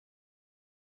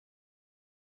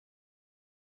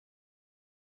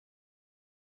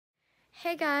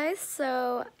Hey guys,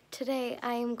 so today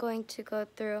I am going to go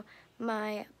through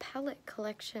my palette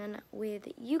collection with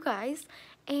you guys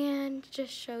and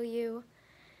just show you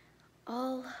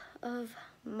all of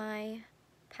my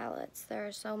palettes. There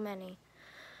are so many.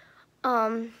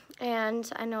 And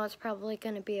I know it's probably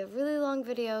going to be a really long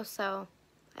video, so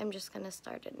I'm just going to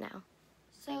start it now.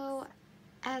 So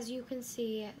as you can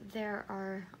see, there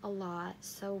are a lot,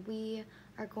 so we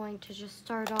are going to just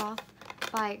start off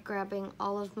by grabbing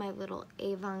all of my little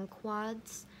Avon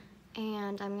quads,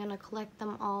 and I'm gonna collect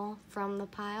them all from the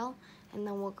pile, and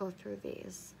then we'll go through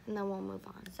these, and then we'll move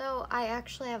on. So I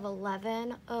actually have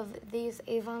 11 of these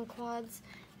Avon quads,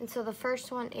 and so the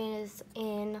first one is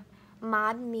in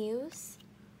Mod Muse,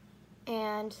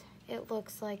 and it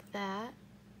looks like that.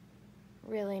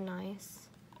 Really nice.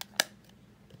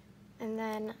 And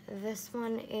then this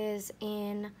one is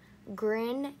in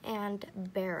Grin and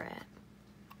Barrett.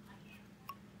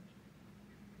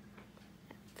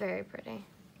 Very pretty.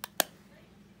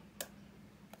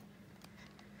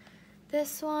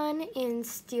 This one in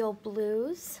Steel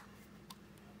Blues,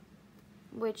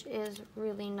 which is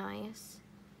really nice.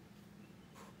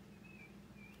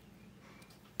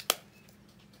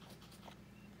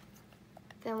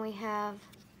 Then we have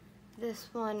this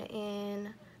one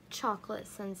in Chocolate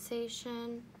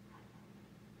Sensation.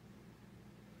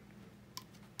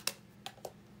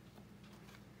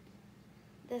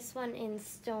 This one in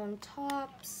Stone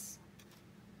Tops.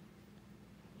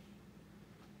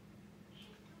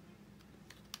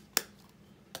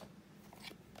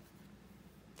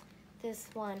 This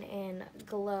one in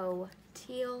Glow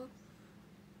Teal.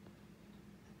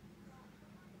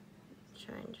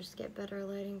 Try and just get better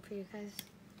lighting for you guys.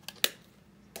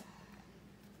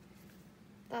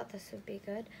 Thought this would be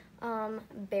good.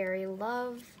 Berry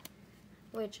Love,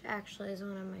 which actually is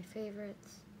one of my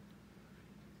favorites.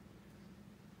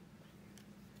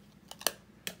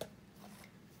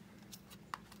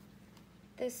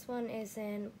 This one is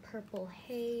in Purple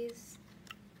Haze.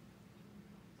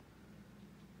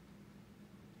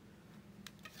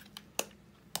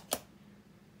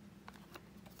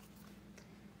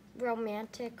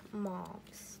 Romantic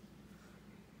Mauves.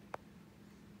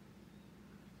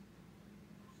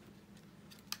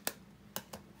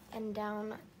 And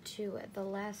down to the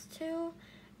last two,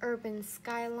 Urban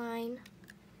Skyline,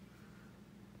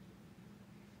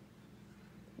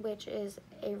 which is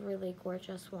a really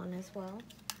gorgeous one as well.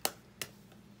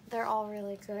 They're all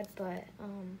really good, but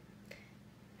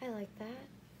I like that.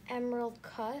 Emerald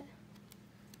Cut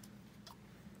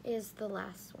is the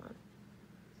last one.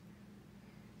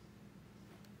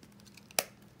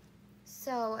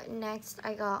 So next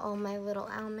I got all my little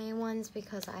Almay ones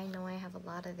because I know I have a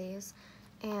lot of these.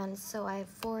 And so I have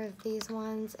 4 of these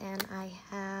ones and I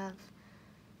have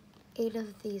 8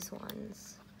 of these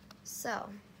ones. So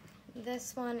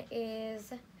this one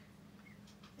is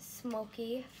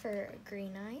Smoky for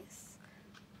Green Eyes,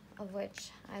 of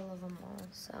which I love them all,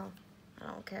 so I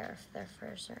don't care if they're for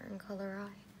a certain color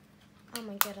eye. I'm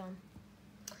gonna get them.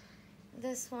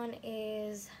 This one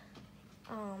is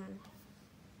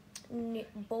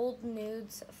Bold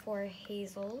Nudes for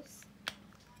Hazels.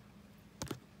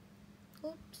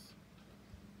 Oops.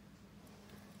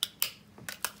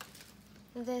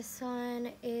 This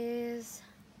one is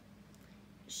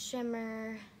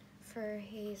Shimmer for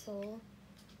Hazel.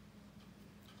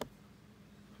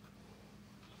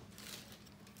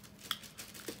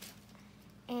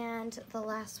 And the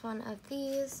last one of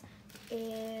these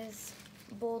is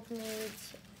Bold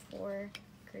Nudes for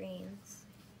Greens.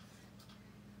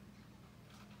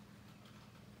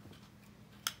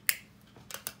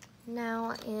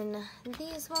 Now in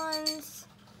these ones,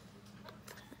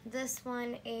 this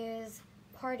one is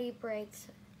Party Breaks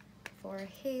for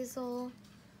Hazel.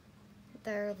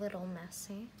 They're a little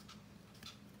messy.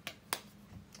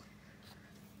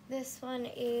 This one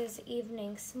is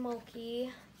Evening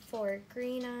Smoky for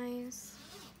Green Eyes.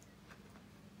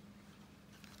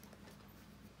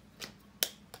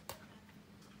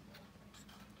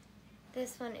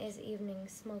 This one is Evening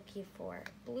Smoky for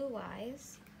Blue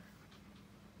Eyes.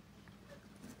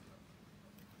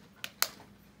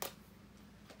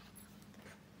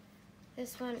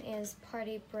 This one is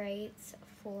Party Brights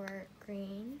for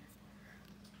Green.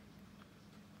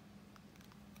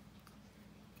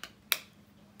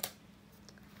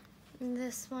 And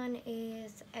this one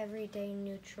is Everyday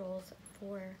Neutrals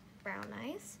for Brown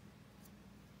Eyes.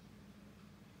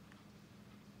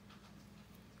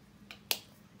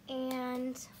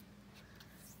 And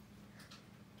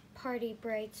Party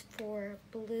Brights for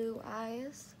Blue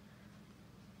Eyes.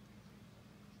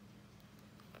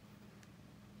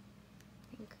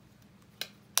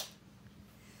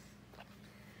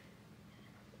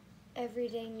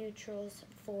 Everyday Neutrals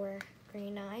for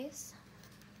green eyes.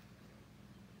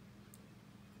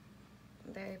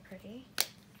 Very pretty.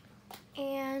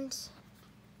 And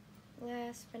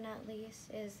last but not least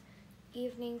is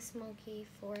Evening Smoky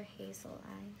for hazel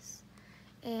eyes.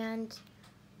 And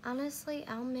honestly,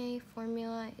 Almay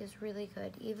formula is really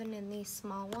good, even in these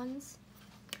small ones.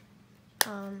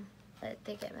 But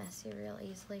they get messy real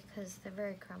easily because they're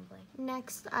very crumbly.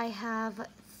 Next, I have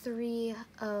 3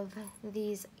 of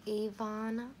these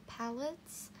Avon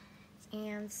palettes.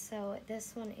 And so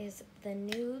this one is the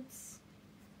Nudes.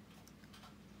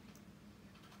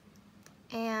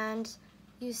 And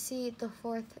you see the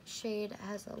 4th shade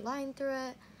has a line through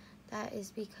it. That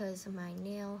is because my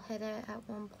nail hit it at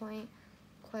one point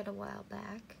quite a while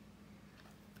back.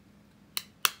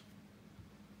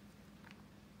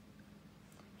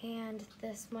 And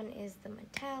this one is the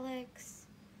Metallics,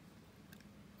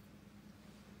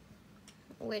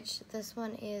 which this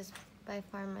one is by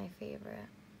far my favorite.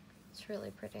 It's really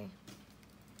pretty.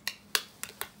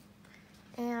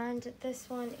 And this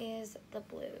one is the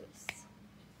Blues.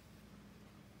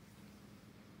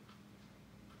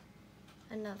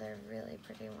 Another really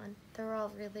pretty one. They're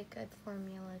all really good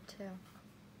formula too.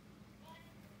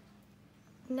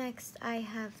 Next, I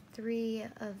have 3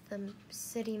 of the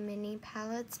City Mini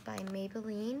palettes by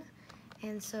Maybelline.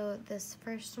 And so this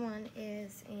first one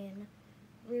is in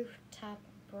Rooftop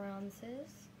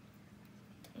Bronzes.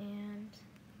 And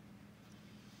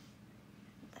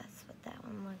that's what that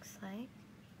one looks like.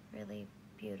 Really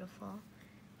beautiful.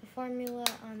 The formula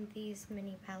on these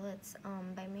mini palettes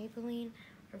by Maybelline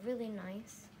are really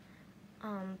nice,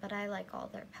 but I like all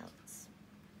their palettes.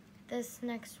 This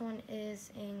next one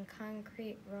is in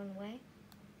Concrete Runway.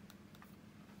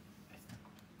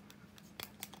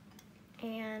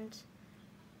 And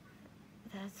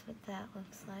that's what that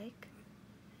looks like.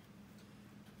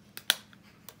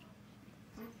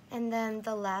 And then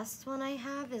the last one I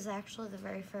have is actually the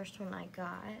very first one I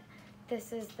got.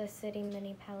 This is the City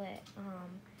Mini palette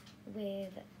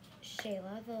with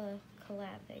Shayla, the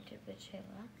collab they did with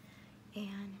Shayla.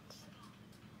 And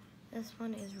this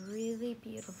one is really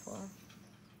beautiful.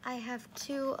 I have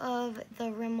 2 of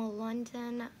the Rimmel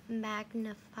London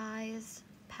Magnifies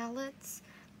palettes.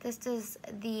 This is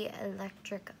the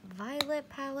Electric Violet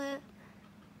palette,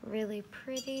 really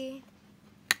pretty.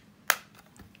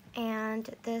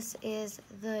 And this is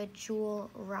the Jewel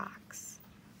Rocks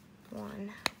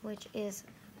one, which is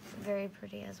very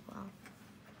pretty as well.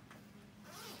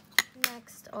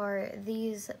 Next are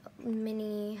these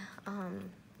mini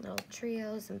little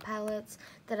trios and palettes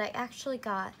that I actually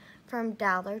got from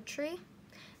Dollar Tree.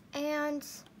 And,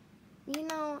 you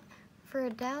know, for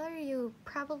 $1 you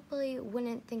probably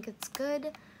wouldn't think it's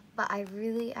good, but I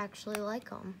really actually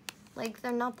like them. Like,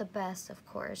 they're not the best, of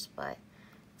course, but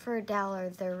for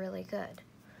 $1 they're really good.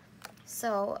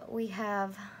 So we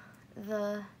have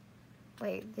the,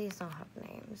 wait, these don't have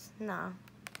names. No,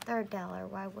 they're $1,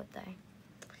 why would they?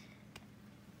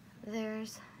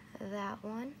 There's that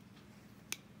one.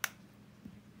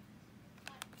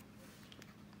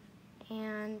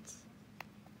 And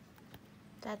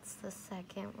that's the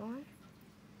second one.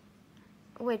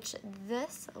 Which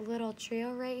this little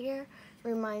trio right here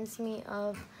reminds me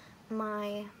of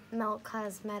my Melt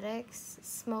Cosmetics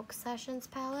Smoke Sessions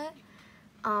palette,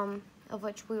 of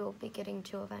which we will be getting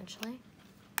to eventually.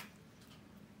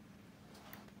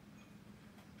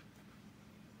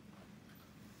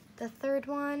 The third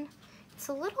one, it's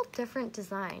a little different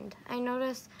designed. I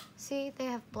noticed, see, they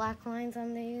have black lines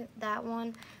on that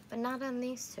one, but not on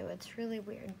these two. It's really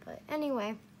weird, but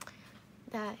anyway,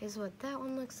 that is what that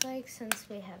one looks like since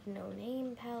we have no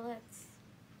name palettes.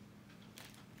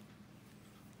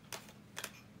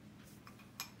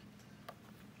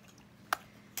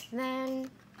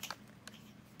 Then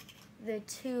the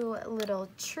 2 little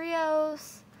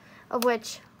trios, of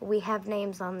which we have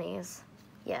names on these.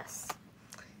 Yes.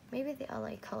 Maybe the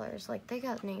LA Colors, like they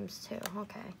got names too.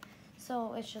 Okay.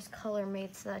 So it's just Color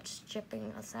Mates that's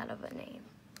chipping us out of a name.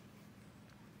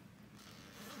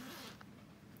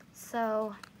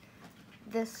 So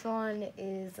this one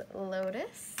is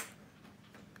Lotus.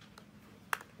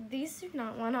 These do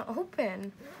not want to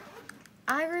open.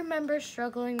 I remember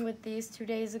struggling with these 2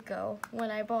 days ago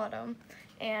when I bought them,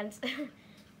 and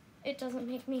it doesn't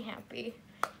make me happy.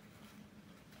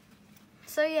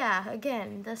 So yeah,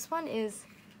 again, this one is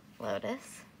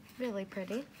Lotus, really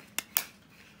pretty.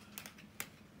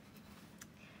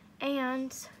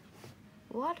 And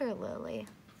Water Lily.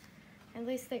 At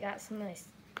least they got some nice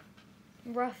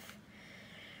rough,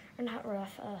 or not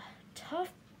rough,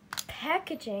 tough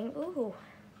packaging. Ooh,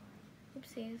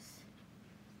 oopsies.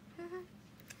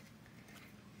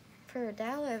 For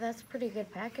 $1, that's pretty good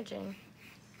packaging.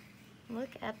 Look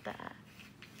at that.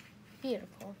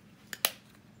 Beautiful.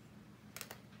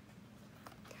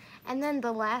 And then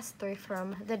the last 3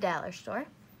 from the dollar store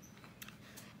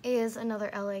is another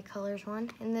LA Colors one,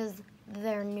 and this is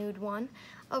their nude one.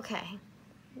 Okay,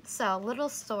 so little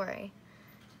story.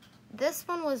 This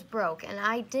one was broke, and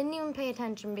I didn't even pay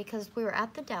attention because we were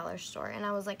at the dollar store, and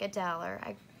I was like, $1.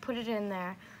 I put it in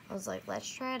there. I was like, let's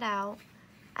try it out.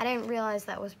 I didn't realize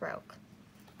that was broke.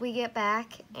 We get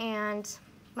back, and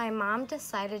my mom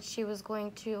decided she was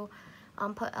going to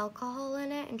put alcohol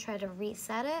in it and try to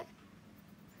reset it.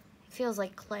 It feels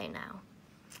like clay now.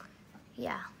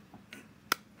 Yeah.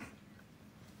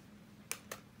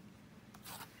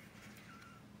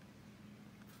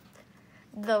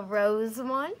 The rose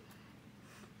one.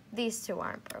 These two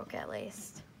aren't broke, at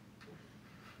least.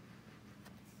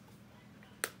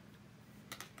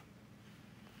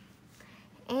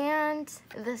 And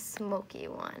the smoky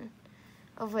one,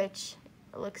 of which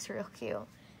it looks real cute.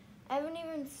 I haven't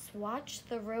even swatched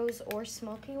the rose or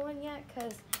smoky one yet,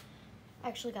 because I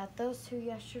actually got those 2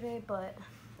 yesterday, but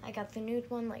I got the nude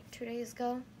one like 2 days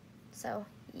ago. So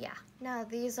yeah. Now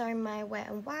these are my Wet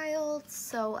n Wild.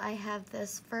 So I have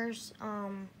this first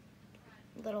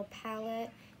little palette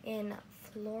in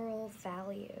Floral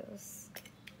Values.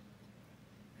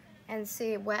 And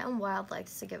see, Wet n Wild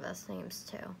likes to give us names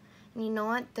too. And you know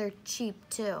what? They're cheap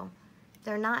too.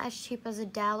 They're not as cheap as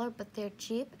 $1, but they're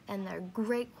cheap and they're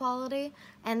great quality,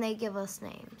 and they give us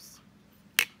names.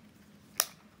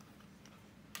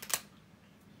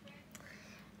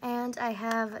 And I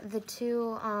have the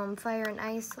 2 Fire and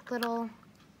Ice little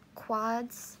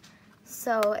quads.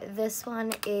 So this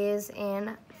one is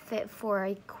in Fit for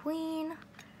a Queen.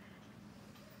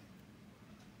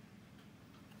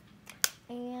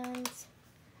 And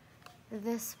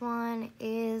this one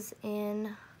is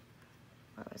in,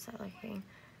 what was I looking?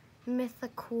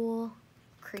 Mythical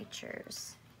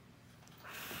Creatures.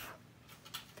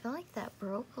 I feel like that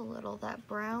broke a little. That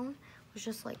brown was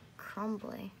just like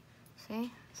crumbly.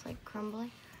 See? It's like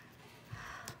crumbly.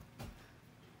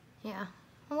 Yeah.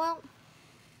 Well,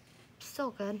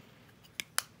 still good.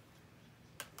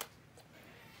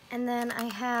 And then I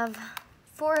have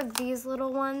 4 of these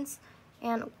little ones.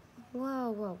 And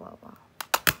whoa, whoa, whoa,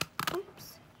 whoa.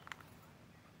 Oops.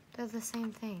 They're the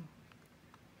same thing.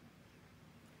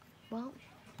 Well,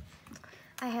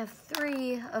 I have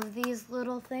 3 of these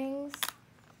little things.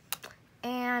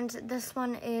 And this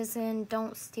one is in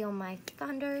Don't Steal My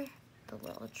Thunder, the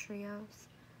little trios.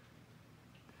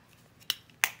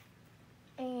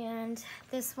 And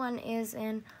this one is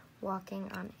in Walking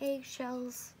on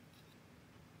Eggshells.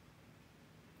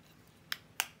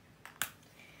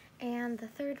 And the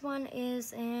 3rd one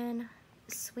is in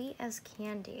Sweet as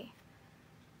Candy.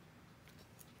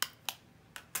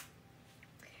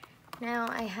 Now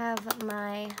I have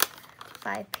my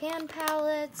 5 pan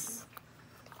palettes,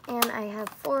 and I have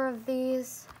 4 of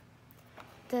these.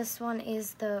 This one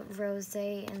is the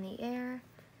Rosé in the Air.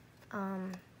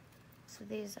 So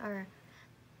these are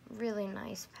really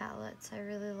nice palettes. I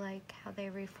really like how they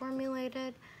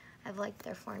reformulated. I've liked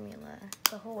their formula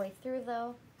the whole way through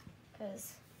though,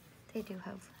 because they do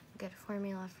have a good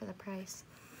formula for the price.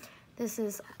 This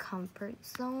is Comfort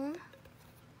Zone,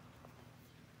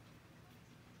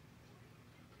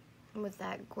 with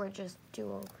that gorgeous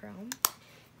duochrome.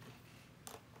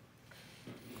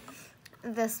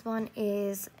 This one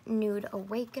is Nude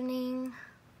Awakening.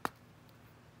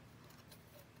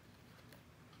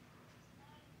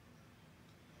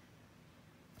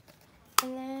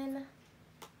 And then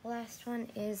last one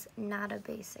is Not a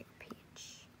Basic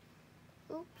Peach.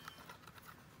 Oops.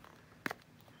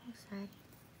 I'm sorry.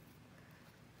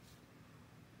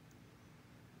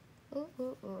 Ooh,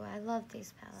 ooh, ooh, I love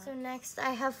these palettes. So next I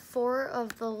have 4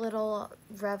 of the little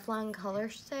Revlon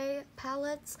Colorstay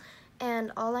palettes,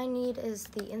 and all I need is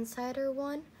the Insider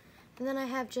one. And then I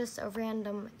have just a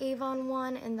random Avon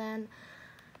one, and then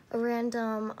a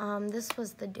random, this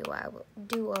was the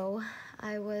duo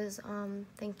I was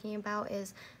thinking about,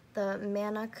 is the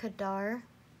Manna Kadar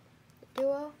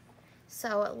duo.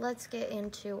 So let's get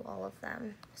into all of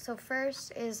them. So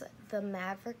first is the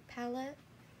Maverick palette.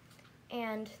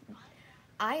 And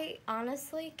I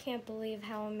honestly can't believe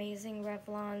how amazing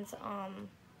Revlon's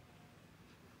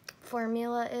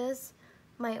formula is.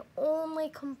 My only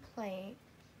complaint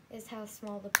is how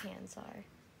small the pans are,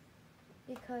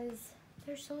 because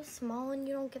they're so small and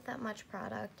you don't get that much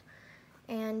product,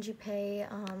 and you pay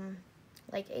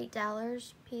like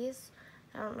 $8 a piece.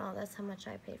 I don't know, that's how much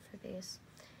I paid for these.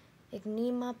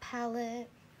 Ignima palette.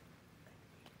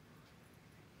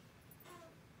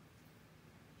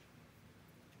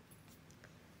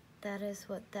 that is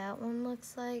what that one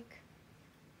looks like.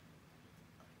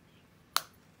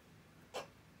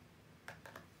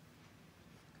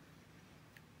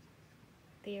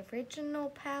 The original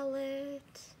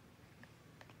palette.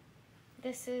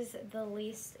 This is the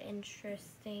least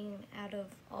interesting out of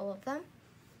all of them,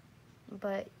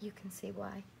 but you can see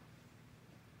why.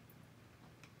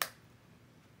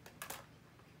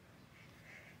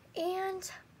 And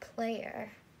Player,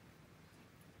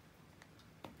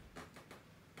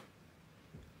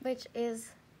 which is,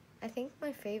 I think,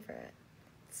 my favorite.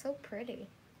 It's so pretty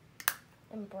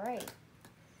and bright.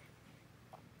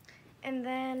 And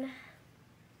then,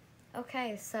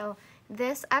 okay, so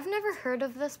this, I've never heard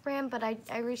of this brand, but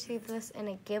I received this in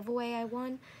a giveaway I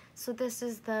won. So this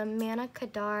is the Manna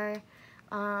Kadar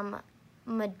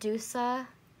Medusa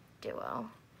Duo.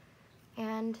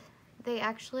 And they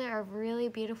actually are really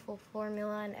beautiful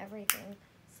formula and everything.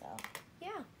 So,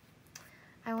 yeah.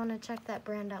 I want to check that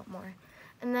brand out more.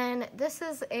 And then this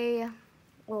is a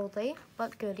oldie,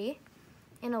 but goodie,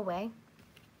 in a way.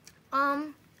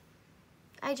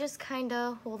 I just kind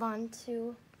of hold on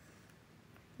to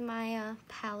my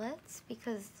palettes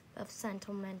because of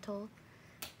sentimental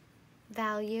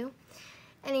value.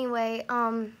 Anyway,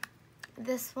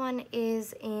 this one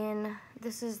is in,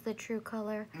 this is the True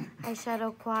Color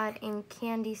eyeshadow quad in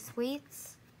Candy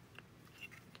Sweets,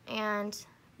 and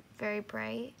very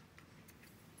bright,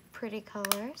 pretty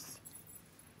colors.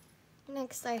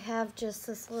 Next I have just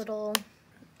this little,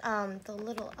 the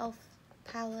little e.l.f.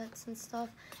 palettes and stuff.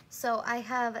 So I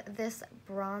have this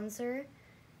bronzer,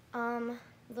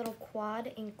 little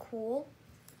quad in Cool,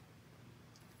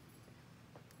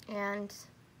 and,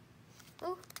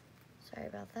 oh, sorry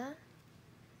about that.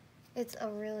 It's a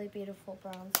really beautiful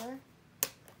bronzer.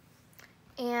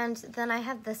 And then I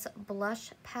have this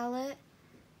blush palette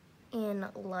in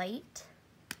Light,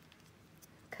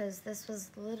 because this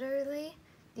was literally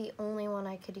the only one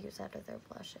I could use out of their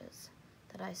blushes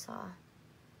that I saw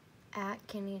at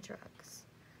Kinney Drugs.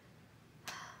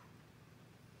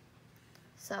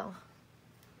 So,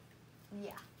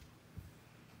 yeah.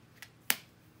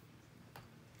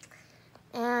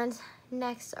 And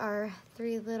next are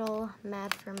three little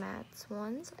Mad for Mattes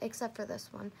ones, except for this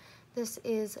one. This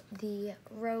is the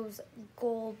Rose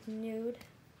Gold Nude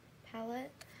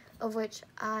palette, of which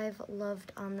I've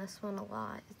loved on this one a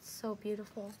lot. It's so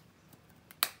beautiful.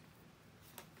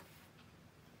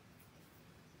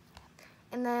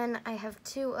 And then I have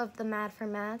two of the Mad for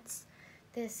Mattes.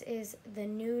 This is the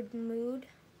Nude Mood.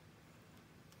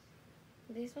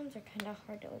 These ones are kind of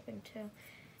hard to open too.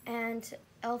 And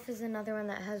e.l.f. is another one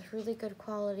that has really good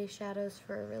quality shadows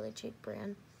for a really cheap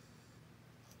brand.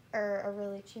 Or a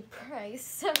really cheap price,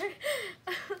 sorry.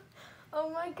 Oh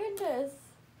my goodness.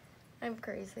 I'm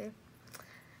crazy.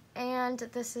 And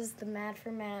this is the Mad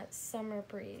for Matte Summer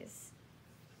Breeze.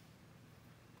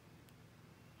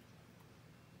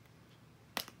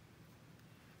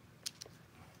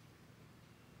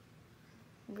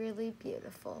 Really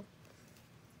beautiful.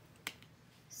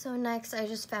 So next I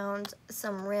just found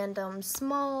some random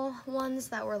small ones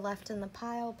that were left in the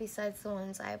pile besides the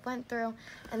ones I went through.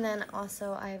 And then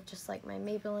also I have just like my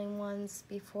Maybelline ones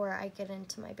before I get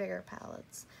into my bigger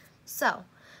palettes. So,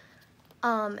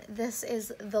 this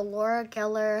is the Laura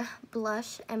Geller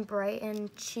Blush and Brighten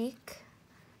Cheek.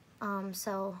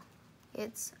 So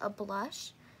it's a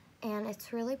blush and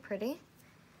it's really pretty.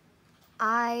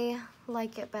 I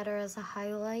like it better as a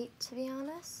highlight, to be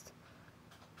honest.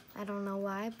 I don't know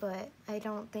why, but I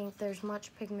don't think there's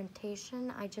much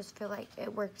pigmentation. I just feel like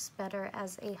it works better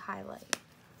as a highlight.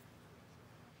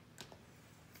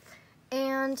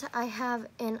 And I have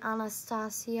an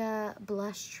Anastasia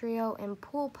Blush Trio in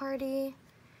Pool Party.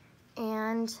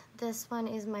 And this one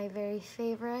is my very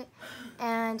favorite.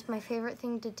 And my favorite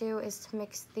thing to do is to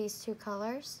mix these two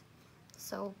colors.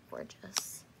 So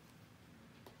gorgeous.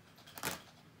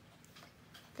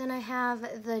 Then I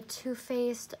have the Too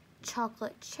Faced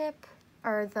Chocolate Chip,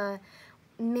 or the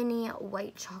Mini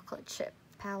White Chocolate Chip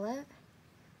palette.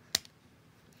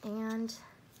 And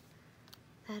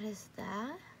that is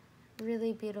that.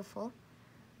 Really beautiful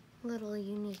little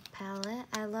unique palette.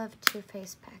 I love Too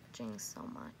Faced packaging so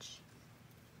much.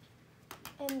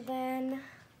 And then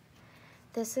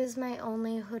this is my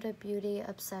only Huda Beauty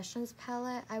Obsessions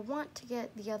palette. I want to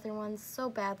get the other ones so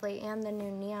badly, and the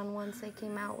new neon ones they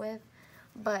came out with.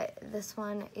 But this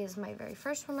one is my very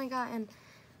first one I got, and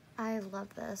I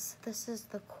love this. This is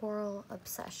the Coral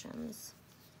Obsessions.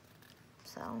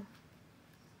 So,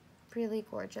 really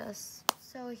gorgeous.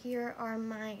 So here are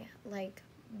my, like,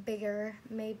 bigger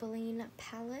Maybelline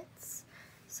palettes.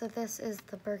 So this is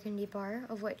the Burgundy Bar,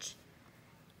 of which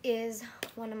is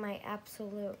one of my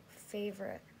absolute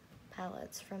favorite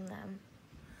palettes from them.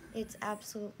 It's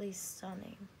absolutely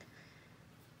stunning.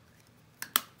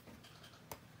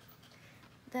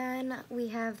 Then we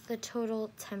have the Total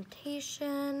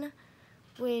Temptation,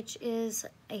 which is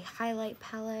a highlight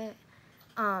palette.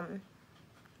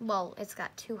 Well, it's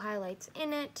got 2 highlights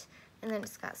in it, and then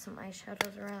it's got some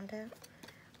eyeshadows around it.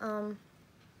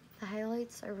 The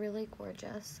highlights are really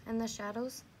gorgeous, and the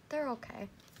shadows, they're okay.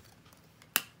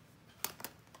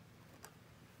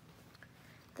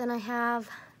 Then I have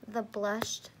the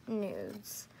Blushed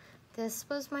Nudes. This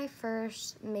was my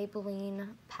first Maybelline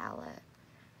palette.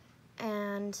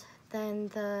 And then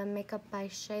the Makeup by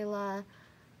Shayla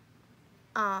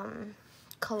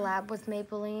collab with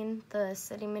Maybelline, the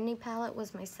City Mini palette,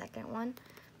 was my second one.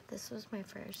 This was my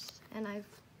first, and I've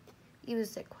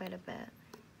used it quite a bit.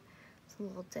 There's a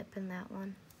little dip in that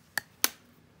one.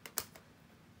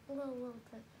 A little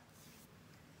dip.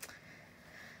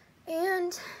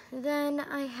 And then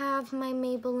I have my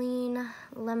Maybelline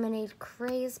Lemonade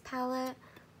Craze palette,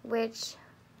 which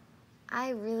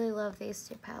I really love these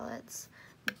 2 palettes,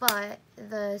 but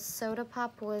the Soda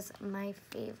Pop was my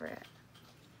favorite.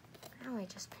 Oh, I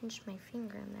just pinched my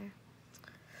finger in there.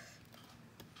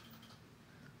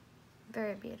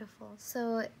 Very beautiful.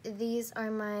 So these are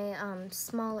my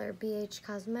smaller BH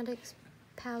Cosmetics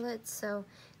palettes. So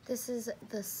this is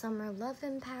the Summer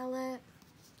Lovin' palette.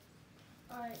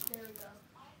 Alright, there we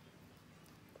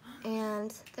go.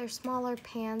 And they're smaller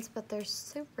pans, but they're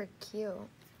super cute.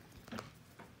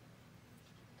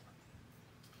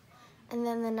 And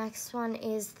then the next one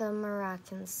is the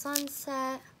Moroccan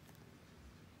Sunset.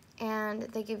 And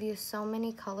they give you so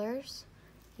many colors.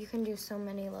 You can do so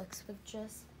many looks with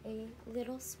just a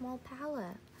little small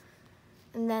palette.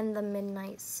 And then the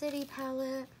Midnight City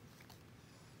palette,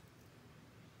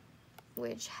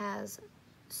 which has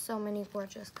so many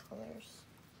gorgeous colors.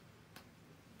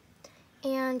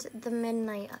 And the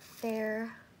Midnight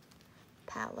Affair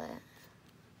palette,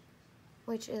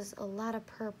 which is a lot of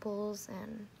purples,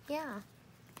 and yeah.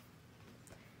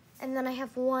 And then I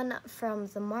have one from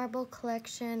the Marble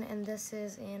collection, and this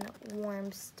is in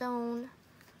Warm Stone.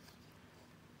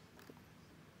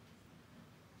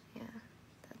 Yeah,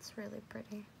 that's really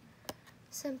pretty.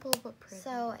 Simple but pretty.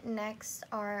 So next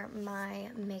are my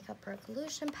Makeup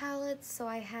Revolution palettes. So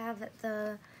I have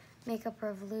the Makeup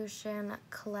Revolution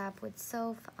collab with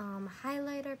Soph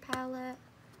highlighter palette,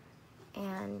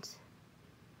 and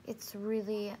it's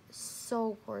really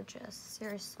so gorgeous,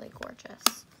 seriously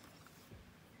gorgeous.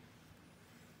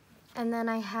 And then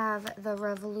I have the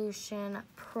Revolution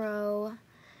Pro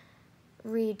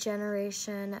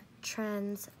Regeneration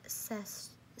Trends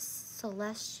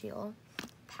Celestial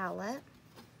palette.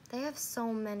 They have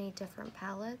so many different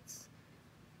palettes,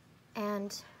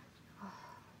 and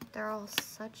they're all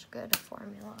such good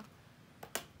formula.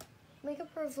 Makeup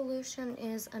Revolution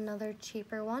is another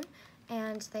cheaper one,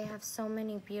 and they have so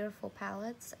many beautiful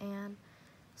palettes and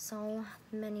so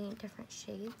many different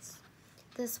shades.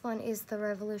 This one is the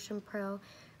Revolution Pro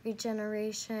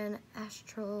Regeneration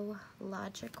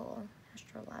Astrological.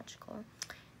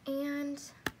 And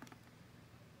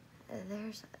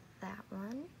there's that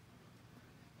one.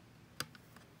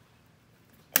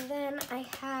 And then I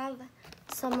have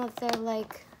some of their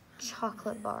like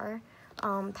chocolate bar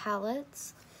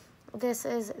palettes. This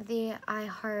is the I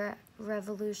Heart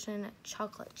Revolution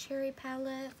Chocolate Cherry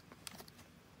palette.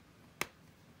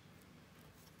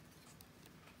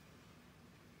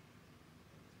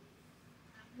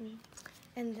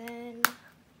 And then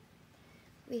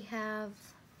we have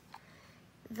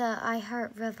the I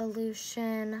Heart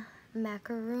Revolution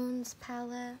Macaroons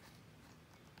palette.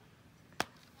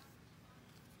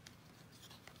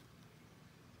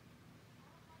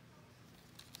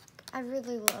 I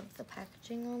really love the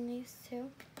packaging on these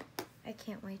too. I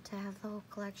can't wait to have the whole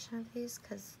collection of these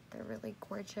because they're really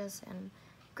gorgeous and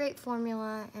great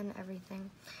formula and everything.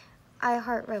 I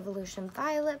Heart Revolution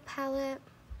Violet palette.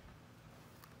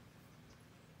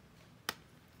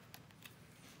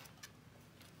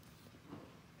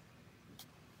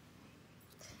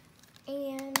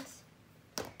 And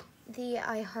the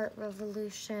I Heart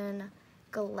Revolution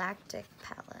Galactic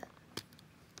palette.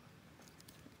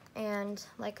 And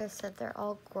like I said, they're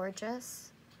all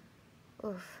gorgeous.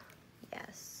 Oof,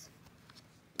 yes.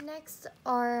 Next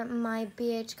are my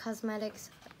BH Cosmetics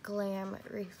Glam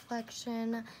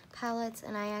Reflection palettes,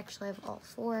 and I actually have all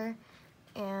 4.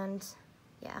 And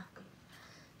yeah,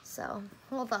 so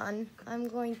hold on. I'm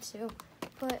going to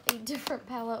put a different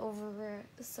palette over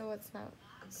it so it's not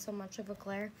so much of a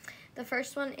glare. The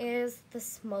first one is the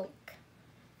Smoke,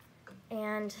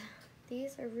 and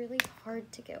these are really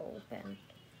hard to get open.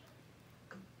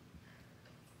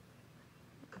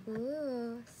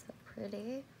 Ooh, so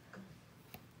pretty.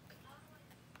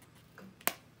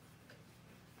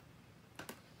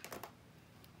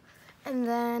 And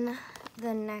then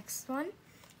the next one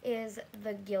is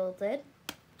the Gilded.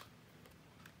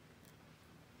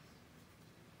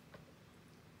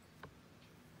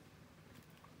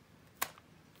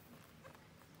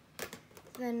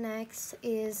 The next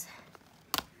is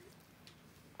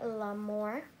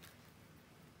L'Amour.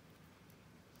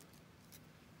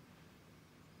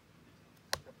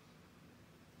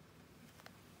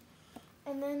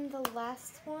 And then the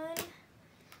last one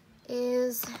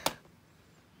is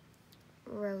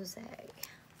Rose.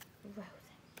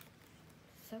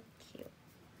 So cute.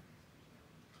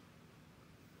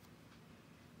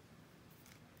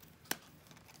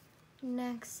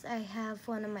 Next, I have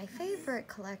one of my favorite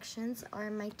collections are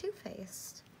my Too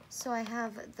Faced. So I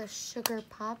have the Sugar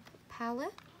Pop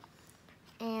palette,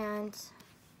 and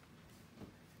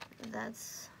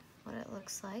that's what it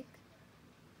looks like.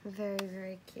 Very,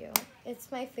 very cute.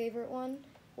 It's my favorite one.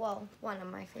 Well, one of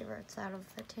my favorites out of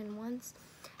the tin ones.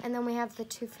 And then we have the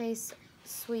Too Faced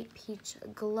Sweet Peach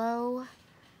Glow.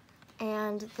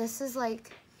 And this is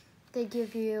like, they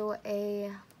give you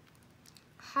a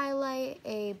highlight,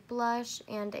 a blush,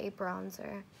 and a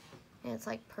bronzer. And it's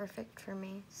like perfect for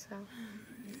me, so.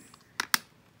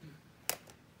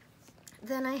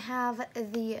 Then I have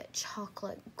the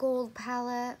Chocolate Gold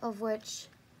palette, of which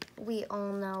we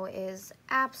all know is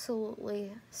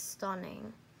absolutely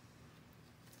stunning.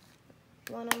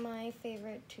 One of my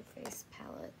favorite Too Faced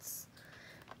palettes.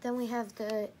 Then we have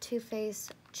the Too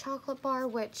Faced Chocolate Bar,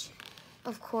 which,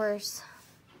 of course,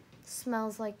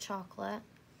 smells like chocolate.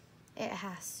 It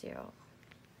has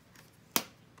to.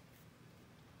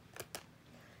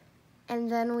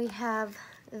 And then we have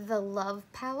the Love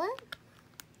palette.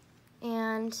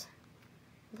 And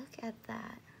look at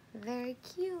that. Very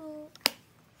cute.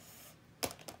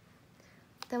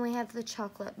 Then we have the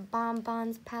Chocolate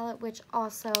Bonbons palette, which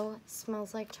also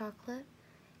smells like chocolate,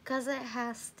 because it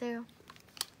has to.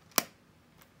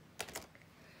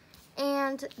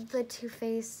 And the Too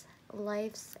Faced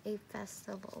Life's a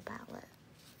Festival palette.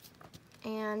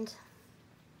 And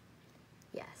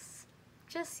yes,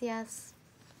 just yes.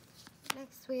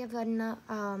 Next we have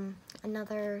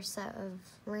another set of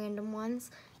random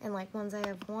ones, and like ones I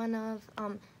have one of.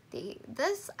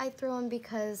 This I threw in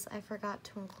because I forgot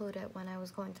to include it when I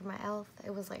was going through my e.l.f.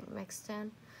 It was like mixed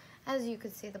in. As you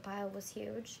could see, the pile was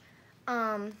huge.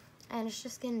 And it's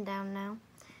just getting down now.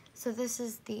 So this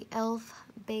is the e.l.f.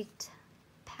 Baked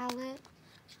palette.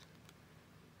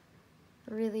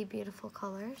 Really beautiful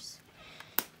colors.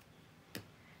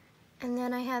 And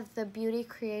then I have the Beauty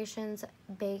Creations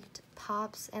Baked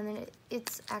Pops, and then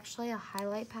it's actually a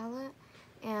highlight palette,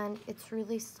 and it's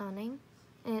really stunning,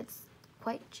 and it's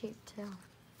quite cheap too.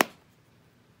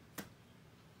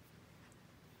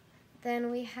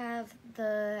 Then we have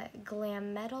the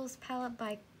Glam Metals palette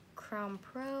by Crown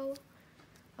Pro,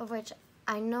 of which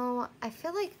I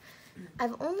feel like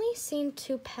I've only seen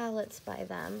 2 palettes by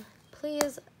them.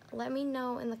 Please let me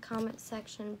know in the comment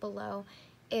section below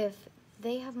if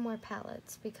they have more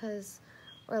palettes,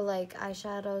 or like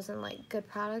eyeshadows and like good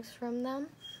products from them,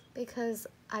 because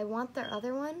I want their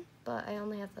other one, but I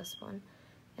only have this one,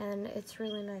 and it's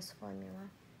really nice formula.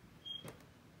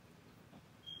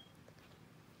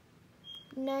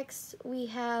 Next, we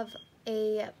have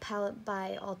a palette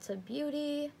by Ulta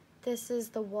Beauty. This is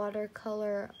the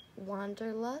Watercolor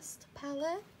Wanderlust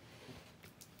palette.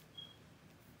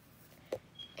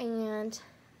 And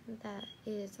that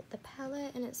is the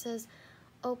palette, and it says,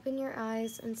 "Open your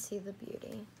eyes and see the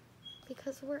beauty,"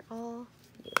 because we're all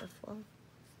beautiful.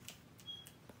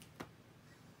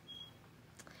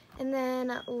 And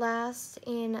then last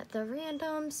in the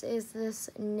randoms is this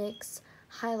NYX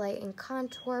Highlight and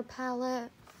Contour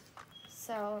palette.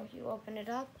 So you open it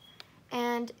up,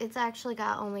 and it's actually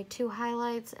got only 2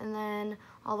 highlights, and then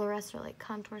all the rest are like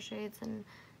contour shades and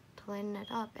to lighten it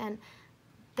up. And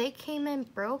they came in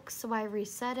broke, so I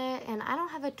reset it, and I don't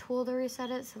have a tool to reset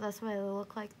it, so that's why they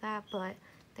look like that, but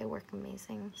they work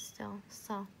amazing still.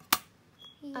 So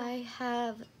yeah. I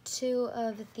have 2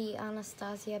 of the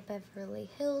Anastasia Beverly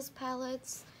Hills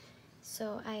palettes.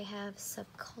 So I have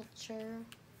Subculture,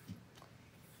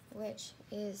 which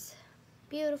is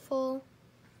beautiful,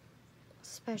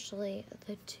 especially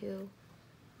the 2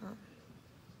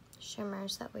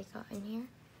 shimmers that we got in here.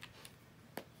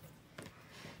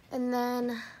 And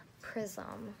then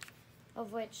Prism,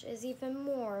 of which is even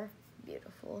more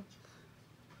beautiful.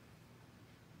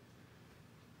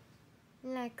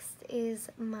 Next is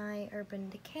my Urban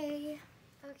Decay.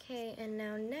 Okay, and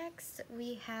now next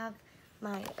we have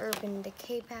my Urban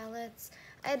Decay palettes.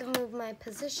 I had to move my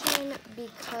position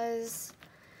because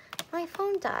my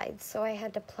phone died, so I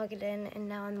had to plug it in, and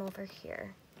now I'm over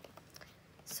here.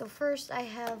 So first I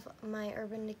have my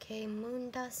Urban Decay Moon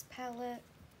Dust palette,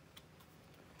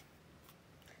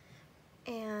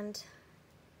 and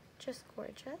just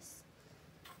gorgeous.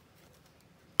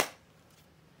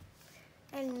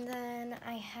 And then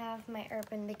I have my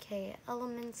Urban Decay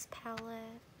Elements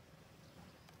palette.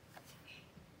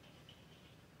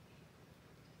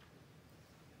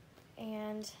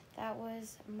 And that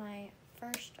was my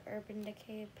first Urban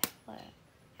Decay palette,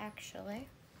 actually.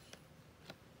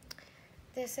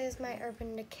 This is my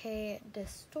Urban Decay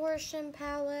Distortion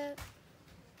palette.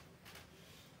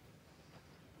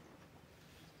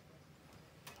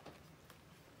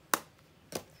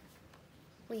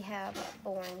 We have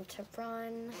Born to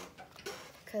Run,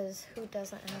 because who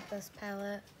doesn't have this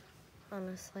palette,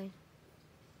 honestly?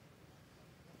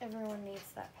 Everyone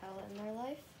needs that palette in their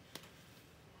life.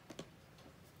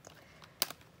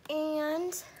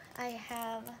 And I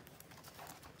have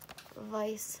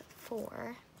Vice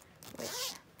 4,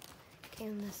 which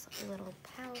came in this little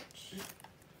pouch.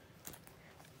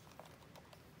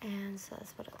 And so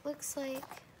that's what it looks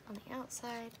like on the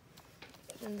outside.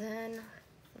 And then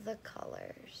the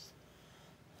colors.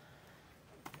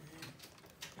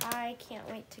 I can't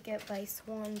wait to get Vice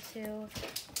 1, 2,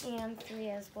 and 3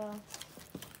 as well.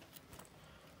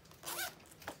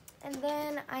 And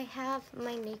then I have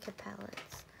my Naked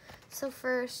palettes. So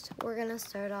first, we're gonna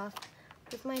start off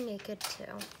with my Naked 2.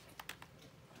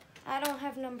 I don't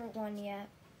have number 1 yet,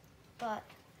 but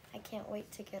I can't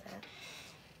wait to get it.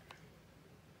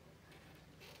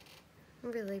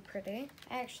 Really pretty.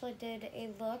 I actually did a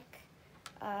look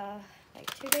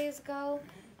like 2 days ago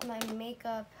on my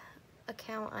makeup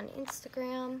account on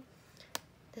Instagram.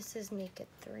 This is Naked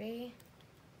 3.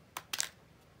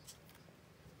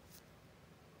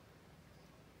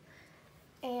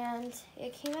 And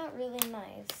it came out really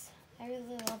nice. I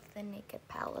really love the Naked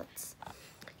palettes.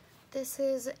 This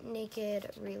is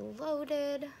Naked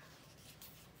Reloaded.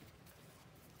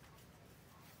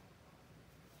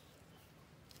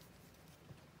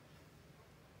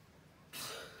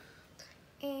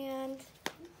 And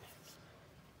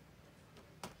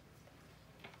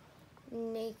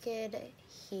Naked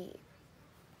Heat,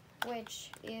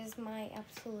 which is my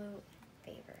absolute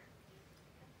favorite.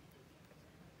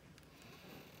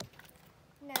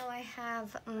 Now I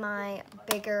have my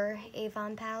bigger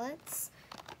Avon palettes.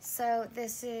 So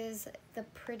this is the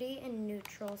Pretty in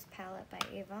Neutrals palette by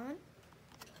Avon.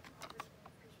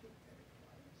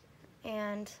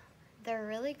 And they're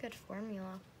really good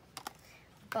formula.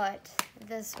 But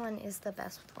this one is the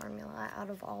best formula out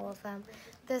of all of them.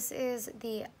 This is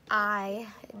the I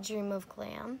Dream of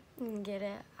Glam. Get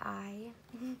it? I.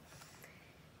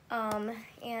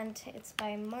 And it's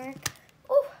by Mark,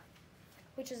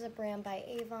 which is a brand by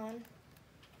Avon.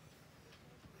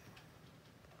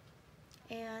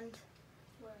 And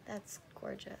that's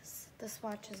gorgeous. The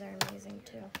swatches are amazing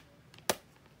too.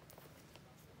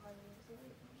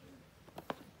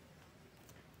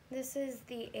 This is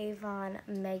the Avon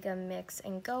Mega Mix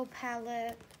and Go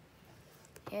palette.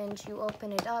 And you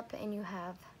open it up and you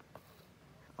have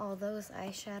all those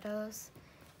eyeshadows.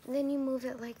 And then you move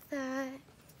it like that.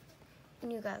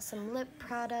 And you got some lip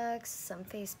products, some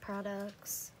face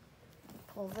products.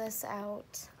 Pull this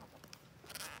out.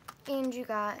 And you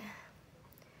got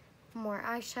more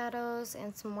eyeshadows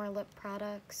and some more lip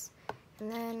products. And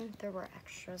then there were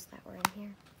extras that were in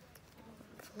here.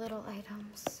 Little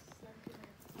items.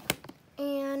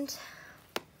 And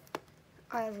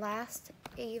our last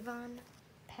Avon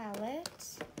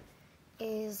palette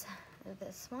is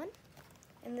this one.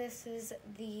 And this is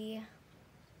the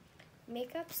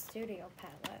Makeup Studio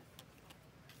palette.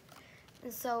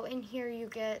 And so in here you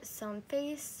get some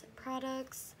face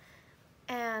products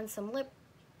and some lip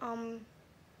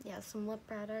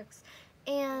products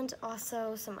and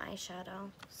also some eyeshadow.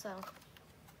 So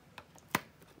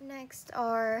next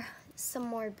are some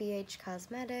more BH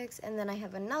Cosmetics, and then I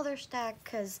have another stack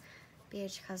because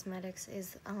BH Cosmetics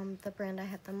is the brand I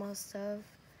have the most of.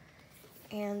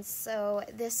 And so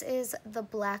this is the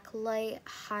Black Light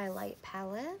Highlight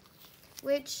palette,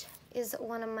 which is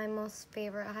one of my most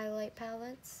favorite highlight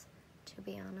palettes, to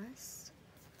be honest.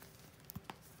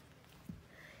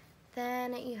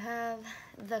 Then you have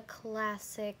the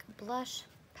Classic Blush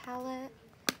palette,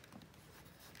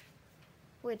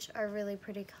 which are really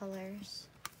pretty colors.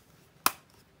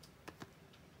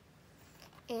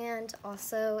 And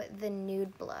also the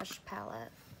Nude Blush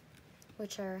palette,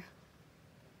 which are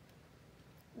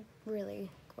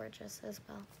really gorgeous as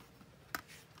well.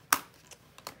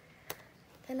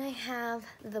 Then I have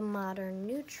the Modern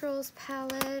Neutrals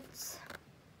palette.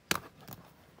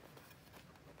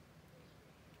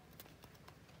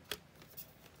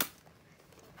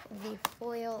 The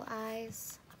Foil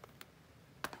Eyes.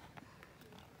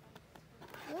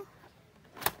 Oh,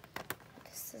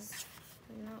 this does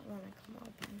not want to come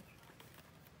open.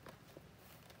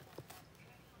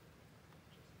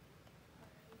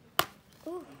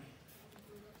 Ooh.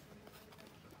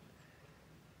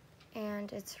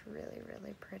 And it's really,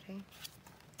 really pretty.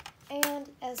 And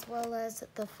as well as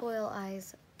the Foil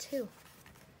Eyes too.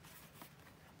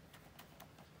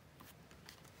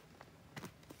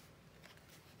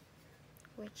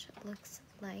 Which looks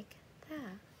like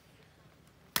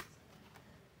that.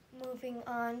 Moving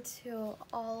on to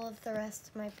all of the rest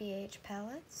of my BH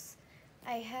palettes.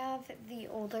 I have the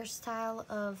older style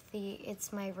of the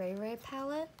It's My Ray Ray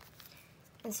palette.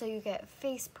 And so you get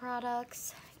face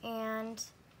products, and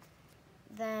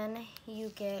then you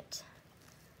get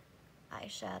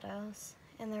eyeshadows,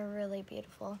 and they're really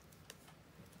beautiful.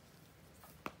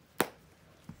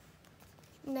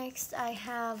 Next, I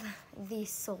have the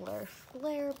Solar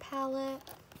Flare palette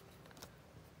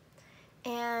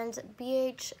and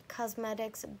BH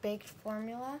Cosmetics Baked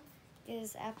Formula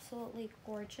is absolutely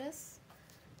gorgeous,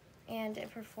 and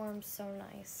it performs so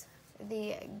nice.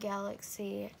 The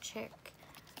Galaxy Chick,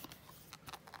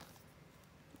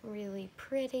 really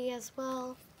pretty as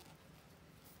well.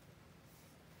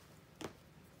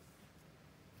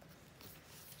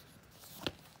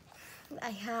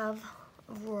 I have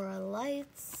Aurora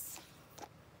Lights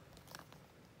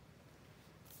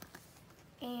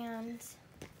and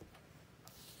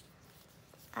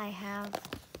I have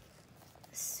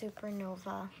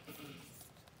Supernova.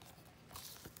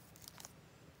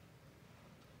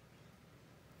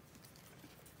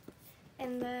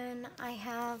 And then I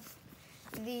have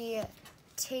the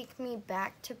Take Me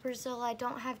Back to Brazil. I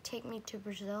don't have Take Me to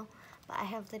Brazil, but I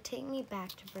have the Take Me Back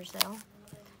to Brazil.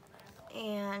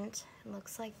 And it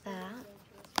looks like that.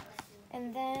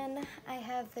 And then I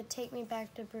have the Take Me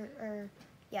Back to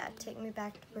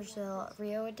Brazil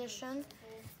Rio edition.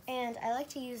 And I like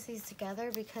to use these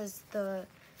together because the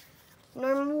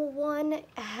normal one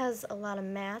has a lot of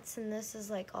mattes and this is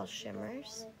like all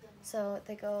shimmers. So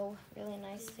they go really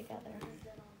nice together.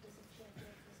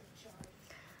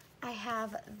 I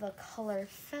have the Color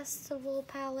Festival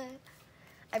palette.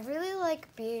 I really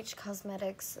like BH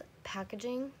Cosmetics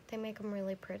packaging. They make them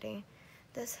really pretty.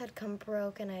 This had come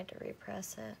broke and I had to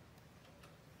repress it.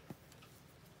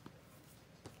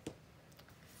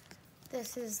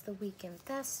 This is the Weekend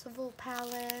Festival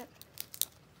palette,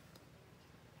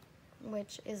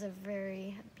 which is a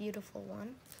very beautiful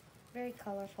one, very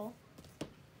colorful.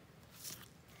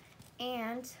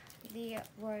 And the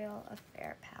Royal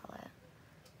Affair palette.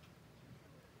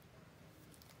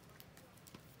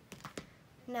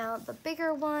 Now the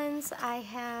bigger ones, I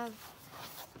have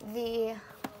the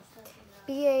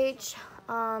BH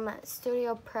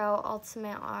Studio Pro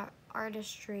Ultimate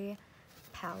Artistry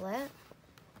palette.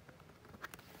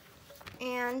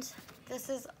 And this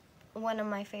is one of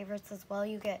my favorites as well.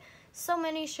 You get so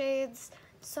many shades,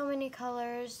 so many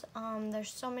colors,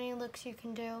 there's so many looks you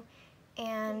can do,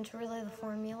 and really the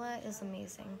formula is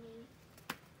amazing.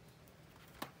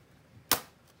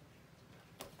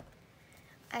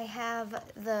 I have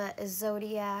the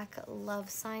Zodiac Love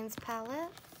Signs palette,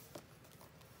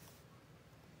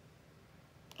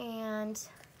 and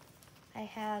I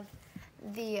have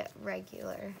the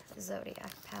regular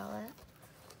Zodiac palette.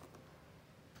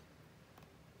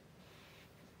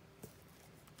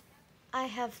 I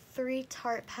have 3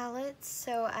 Tarte palettes,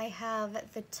 so I have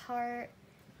the Tarte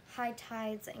High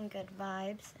Tides and Good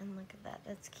Vibes, and look at that,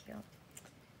 that's cute,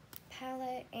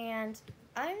 palette. And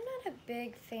I'm not a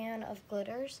big fan of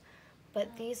glitters,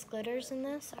 but these glitters in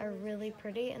this are really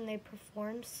pretty and they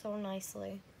perform so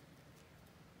nicely.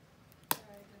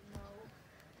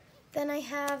 Then I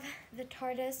have the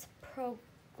Tarte Pro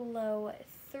Glow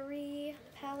 3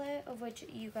 palette, of which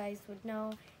you guys would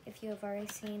know if you have already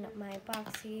seen my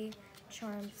Boxy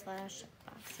Charm / Boxy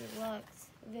Lux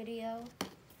video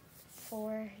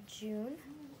for June.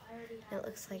 It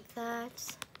looks like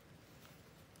that.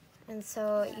 And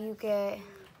so you get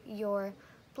your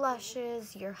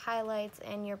blushes, your highlights,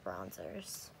 and your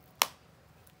bronzers.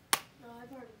 No, I've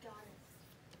already got it.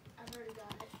 I've already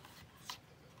got it.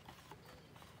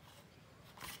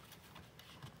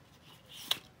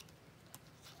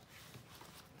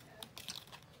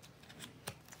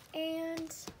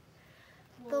 And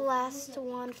the last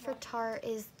one for Tarte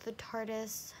is the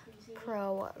Tarte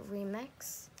Pro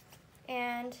Remix.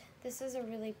 And this is a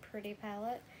really pretty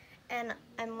palette. And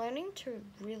I'm learning to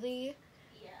really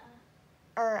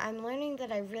I'm learning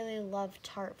that I really love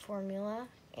Tarte Formula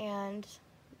and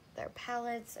their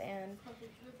palettes, and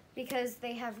because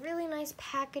they have really nice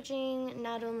packaging,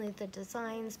 not only the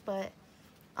designs, but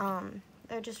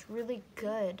they're just really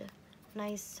good,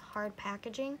 nice hard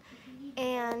packaging.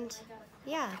 And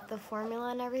yeah, the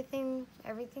formula and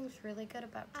everything's really good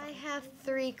about Tarte. I have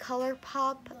 3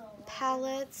 ColourPop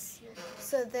palettes.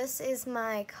 So this is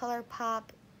my ColourPop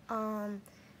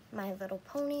My Little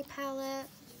Pony palette.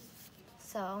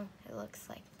 So it looks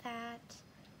like that.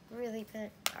 Really good,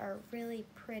 or really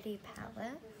pretty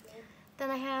palette.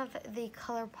 Then I have the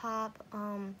ColourPop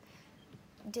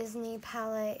Disney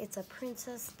palette. It's a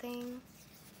princess thing.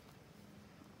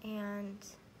 And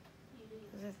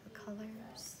those are the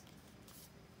colors.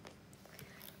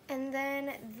 And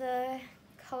then the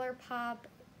ColourPop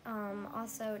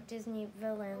also Disney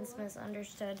Villains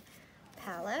Misunderstood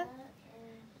palette.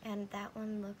 And that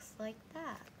one looks like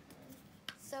that.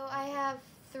 So I have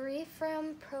 3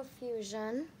 from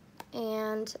Profusion,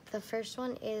 and the first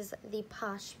one is the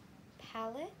Posh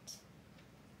palette,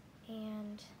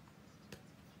 and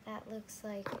that looks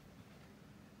like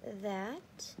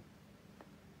that.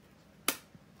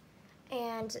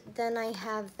 And then I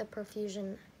have the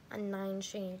Profusion 9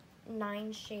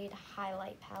 shade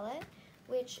highlight palette,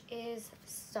 which is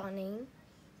stunning,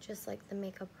 just like the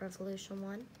Makeup Revolution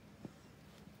one.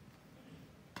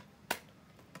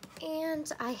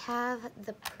 And I have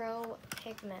the Pro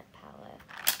Pigment palette.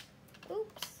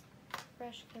 Oops,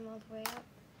 brush came all the way up.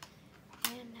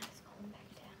 And now it's going back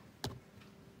down.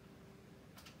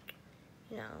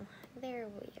 No, there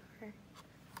we are.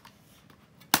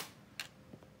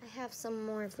 I have some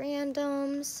more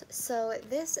randoms. So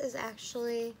this is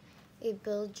actually a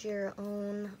build your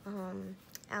own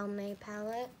Almay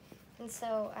palette. And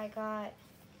so I got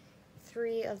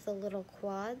 3 of the little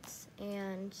quads,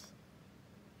 and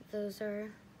those are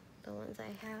the ones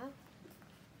I have.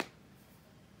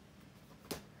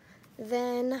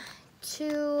 Then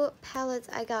 2 palettes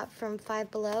I got from Five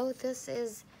Below. This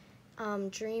is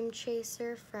Dream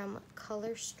Chaser from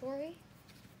Color Story.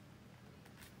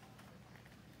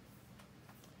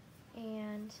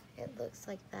 And it looks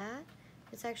like that.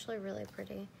 It's actually really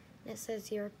pretty. And it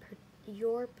says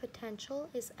your potential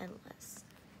is endless.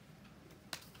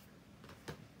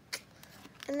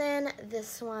 And then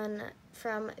this one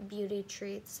from Beauty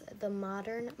Treats, the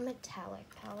Modern Metallic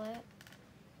palette.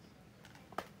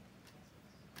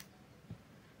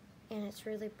 And it's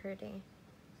really pretty.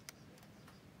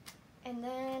 And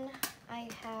then I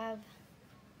have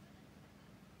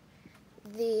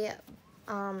the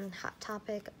Hot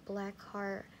Topic Black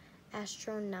Heart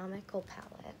Astronomical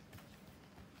palette,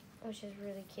 which is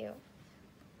really cute.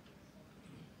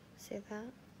 See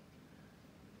that?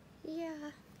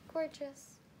 Yeah,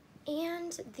 gorgeous.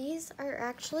 And these are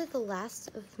actually the last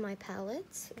of my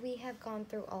palettes. We have gone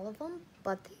through all of them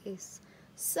but these.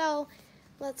 So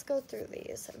let's go through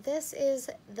these. This is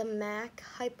the MAC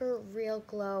Hyper Real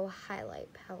Glow Highlight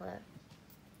Palette.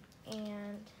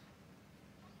 And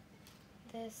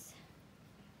this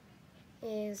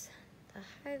is the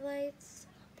highlights.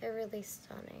 They're really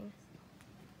stunning.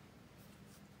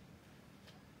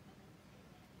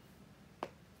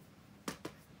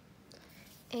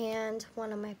 And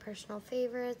one of my personal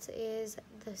favorites is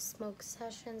the Smoke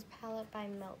Sessions palette by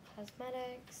Melt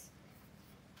Cosmetics.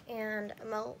 And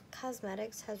Melt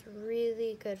Cosmetics has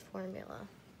really good formula.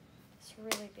 It's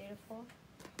really beautiful.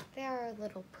 They are a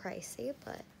little pricey,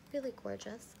 but really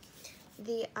gorgeous.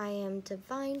 The I Am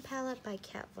Divine palette by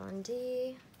Kat Von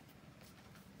D.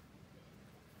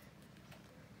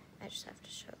 I just have to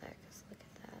show that because look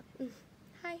at that.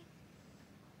 Hi.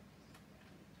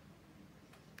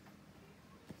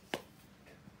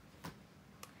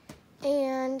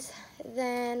 And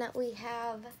then we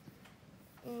have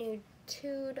Nude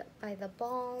by The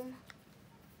Balm.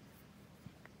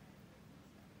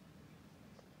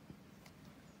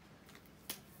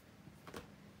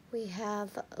 We have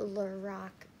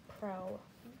Lorac Pro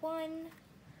 1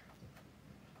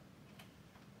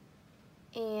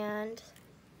 and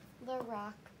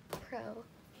Lorac Pro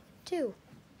 2.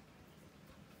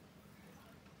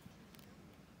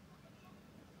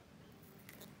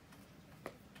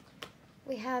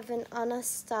 We have an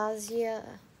Anastasia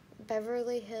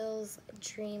Beverly Hills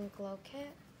Dream Glow Kit,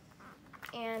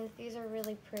 and these are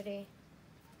really pretty.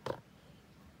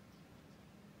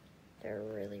 They're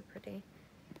really pretty.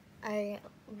 I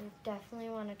definitely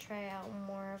want to try out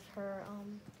more of her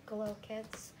glow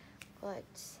kits, but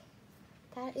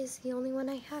that is the only one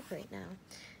I have right now.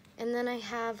 And then I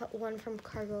have one from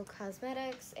Cargo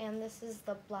Cosmetics, and this is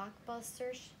the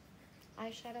Blockbuster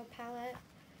eyeshadow palette,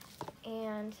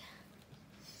 and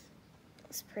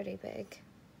it's pretty big.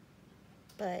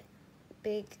 but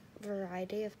big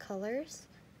variety of colors.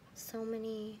 So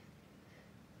many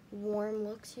warm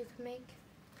looks you can make.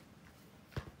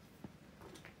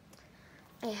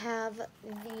 I have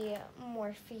the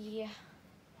Morphe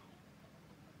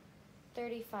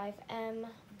 35M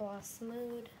Boss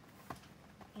Mood,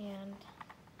 and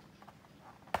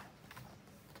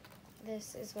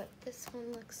this is what this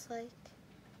one looks like.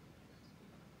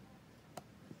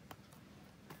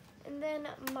 And then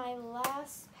my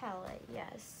last palette,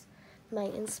 yes, my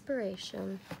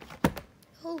inspiration.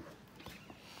 Oh,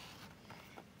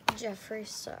 Jeffree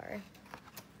Star.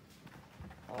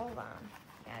 Hold on,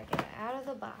 gotta get it out of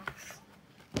the box.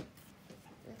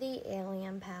 The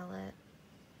Alien palette.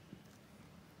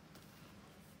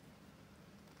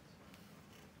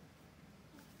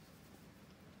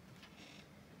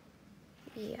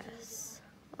 Yes.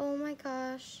 Oh my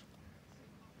gosh.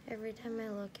 Every time I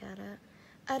look at it.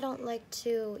 I don't like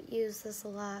to use this a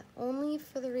lot, only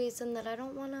for the reason that I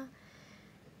don't want to,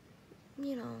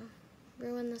 you know,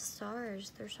 ruin the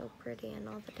stars. They're so pretty, and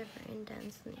all the different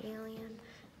indents and the alien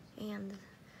and the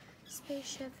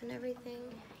spaceship and everything.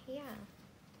 Yeah.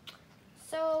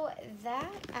 So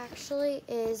that actually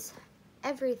is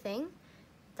everything.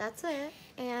 That's it.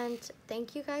 And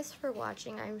thank you guys for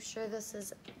watching. I'm sure this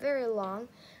is very long,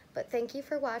 but thank you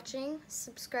for watching.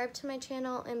 Subscribe to my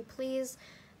channel, and please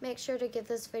make sure to give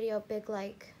this video a big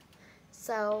like.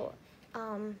 So,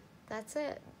 that's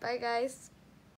it. Bye, guys.